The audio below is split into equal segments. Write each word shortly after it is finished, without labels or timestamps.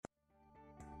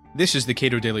This is the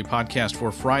Cato Daily Podcast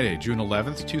for Friday, June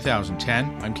 11th,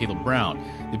 2010. I'm Caleb Brown.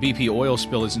 The BP oil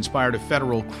spill has inspired a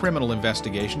federal criminal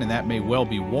investigation, and that may well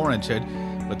be warranted,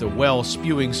 but the well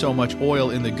spewing so much oil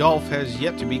in the Gulf has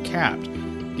yet to be capped.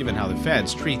 Given how the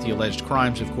feds treat the alleged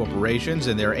crimes of corporations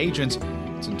and their agents,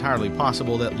 it's entirely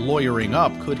possible that lawyering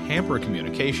up could hamper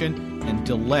communication and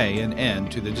delay an end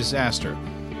to the disaster.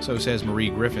 So says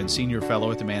Marie Griffin, senior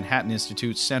fellow at the Manhattan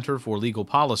Institute's Center for Legal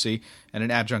Policy and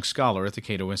an adjunct scholar at the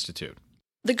Cato Institute.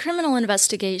 The criminal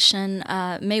investigation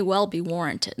may well be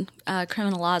warranted.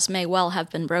 Criminal laws may well have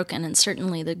been broken, and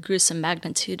certainly the gruesome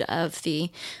magnitude of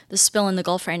the spill in the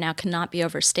Gulf right now cannot be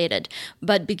overstated.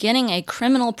 But beginning a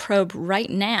criminal probe right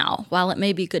now, while it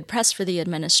may be good press for the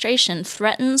administration,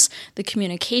 threatens the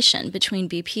communication between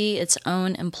BP, its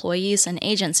own employees and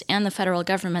agents, and the federal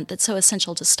government that's so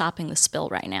essential to stopping the spill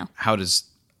right now. How does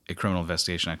a criminal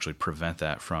investigation actually prevent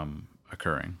that from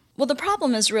occurring? Well, the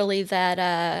problem is really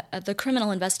that the criminal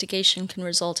investigation can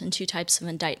result in two types of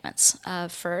indictments.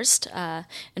 First,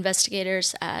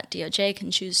 investigators at DOJ can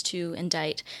choose to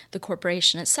indict the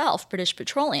corporation itself, British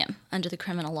Petroleum, under the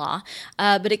criminal law,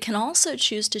 but it can also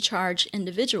choose to charge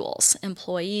individuals,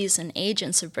 employees and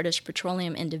agents of British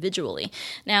Petroleum individually.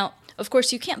 Now, of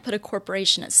course, you can't put a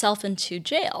corporation itself into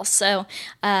jail, so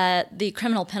the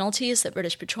criminal penalties that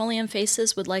British Petroleum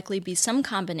faces would likely be some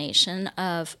combination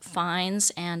of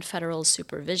fines and federal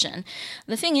supervision.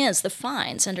 The thing is, the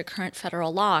fines under current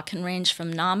federal law can range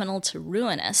from nominal to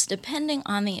ruinous, depending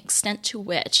on the extent to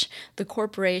which the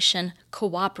corporation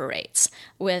cooperates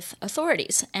with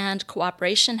authorities. And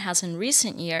cooperation has in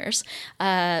recent years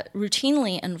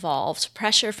routinely involved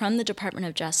pressure from the Department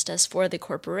of Justice for the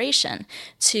corporation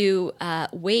to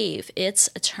waive its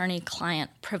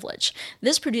attorney-client privilege.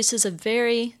 This produces a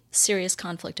very serious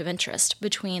conflict of interest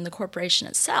between the corporation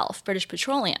itself, British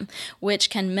Petroleum, which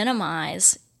can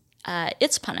minimize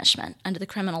its punishment under the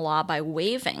criminal law by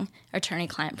waiving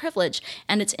attorney-client privilege,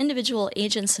 and its individual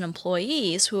agents and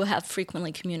employees who have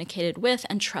frequently communicated with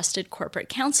and trusted corporate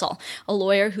counsel, a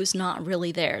lawyer who's not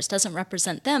really theirs, doesn't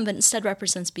represent them, but instead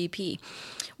represents BP.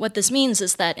 What this means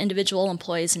is that individual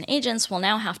employees and agents will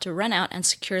now have to run out and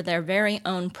secure their very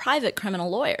own private criminal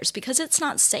lawyers because it's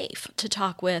not safe to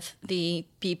talk with the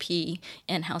BP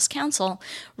in-house counsel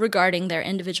regarding their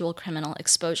individual criminal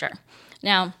exposure.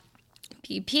 Now,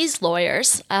 BP's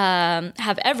lawyers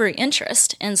have every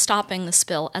interest in stopping the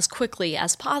spill as quickly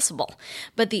as possible,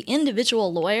 but the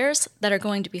individual lawyers that are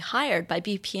going to be hired by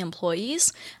BP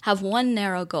employees have one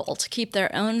narrow goal: to keep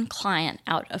their own client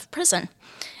out of prison.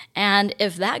 And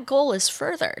if that goal is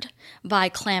furthered by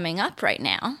clamming up right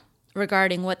now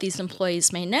regarding what these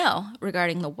employees may know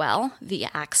regarding the well, the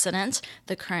accident,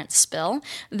 the current spill,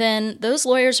 then those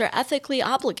lawyers are ethically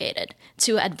obligated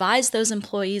to advise those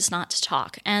employees not to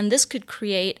talk. And this could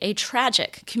create a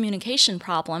tragic communication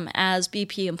problem as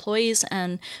BP employees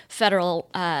and federal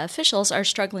officials are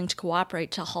struggling to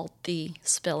cooperate to halt the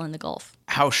spill in the Gulf.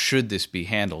 How should this be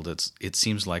handled? It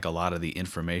seems like a lot of the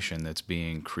information that's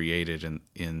being created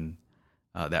in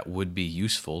that would be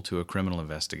useful to a criminal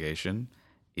investigation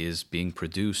is being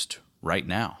produced right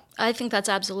now. I think that's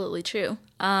absolutely true.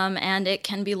 And it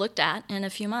can be looked at in a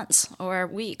few months or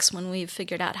weeks when we've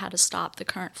figured out how to stop the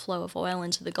current flow of oil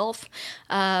into the Gulf.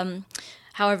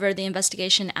 However, the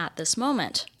investigation at this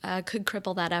moment could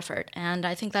cripple that effort. And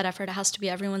I think that effort has to be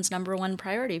everyone's number one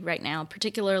priority right now,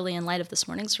 particularly in light of this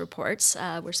morning's reports.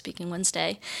 We're speaking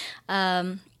Wednesday.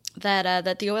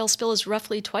 That the oil spill is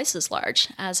roughly twice as large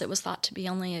as it was thought to be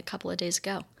only a couple of days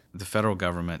ago. The federal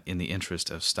government, in the interest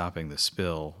of stopping the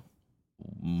spill,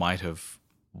 might have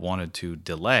wanted to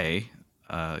delay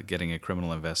getting a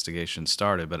criminal investigation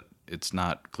started, but it's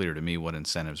not clear to me what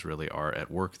incentives really are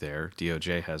at work there.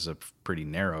 DOJ has a pretty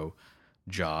narrow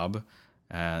job,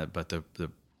 but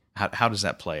how does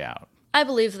that play out? I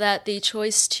believe that the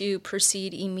choice to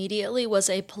proceed immediately was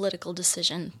a political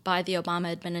decision by the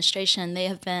Obama administration. They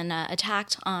have been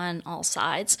attacked on all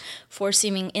sides for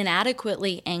seeming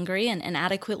inadequately angry and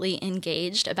inadequately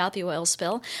engaged about the oil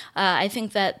spill. I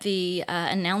think that the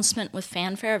announcement with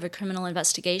fanfare of a criminal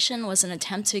investigation was an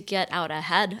attempt to get out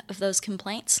ahead of those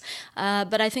complaints,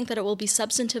 but I think that it will be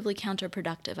substantively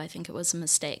counterproductive. I think it was a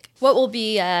mistake. What will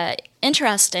be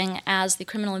interesting as the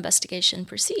criminal investigation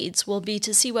proceeds will be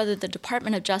to see whether the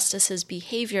Department of Justice's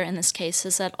behavior in this case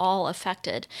is at all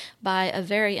affected by a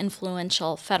very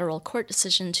influential federal court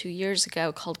decision 2 years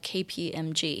ago called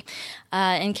KPMG.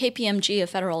 In KPMG, a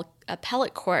federal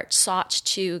appellate court sought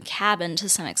to cabin, to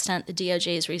some extent, the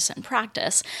DOJ's recent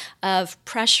practice of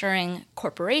pressuring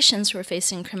corporations who are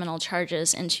facing criminal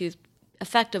charges into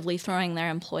effectively throwing their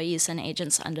employees and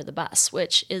agents under the bus,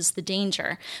 which is the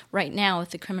danger right now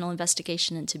with the criminal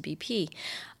investigation into BP.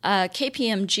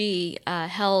 KPMG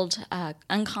held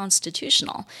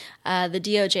unconstitutional the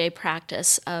DOJ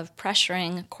practice of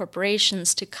pressuring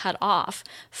corporations to cut off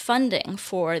funding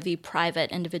for the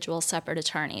private individual separate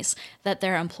attorneys that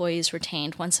their employees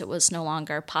retained once it was no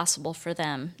longer possible for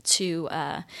them to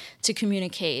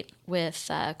communicate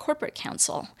with corporate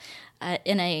counsel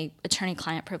in a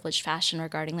attorney-client privileged fashion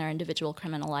regarding their individual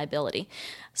criminal liability.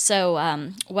 So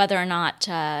whether or not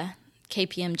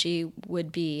KPMG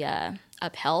would be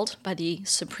upheld by the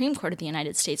Supreme Court of the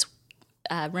United States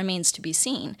remains to be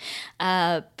seen.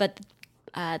 But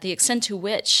the extent to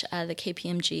which the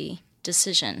KPMG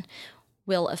decision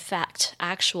will affect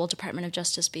actual Department of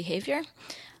Justice behavior,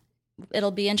 it'll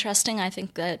be interesting. I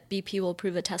think that BP will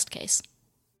prove a test case.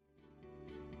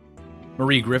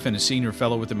 Marie Griffin, a senior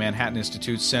fellow with the Manhattan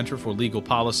Institute's Center for Legal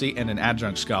Policy and an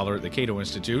adjunct scholar at the Cato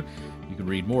Institute. You can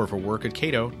read more of her work at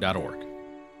cato.org.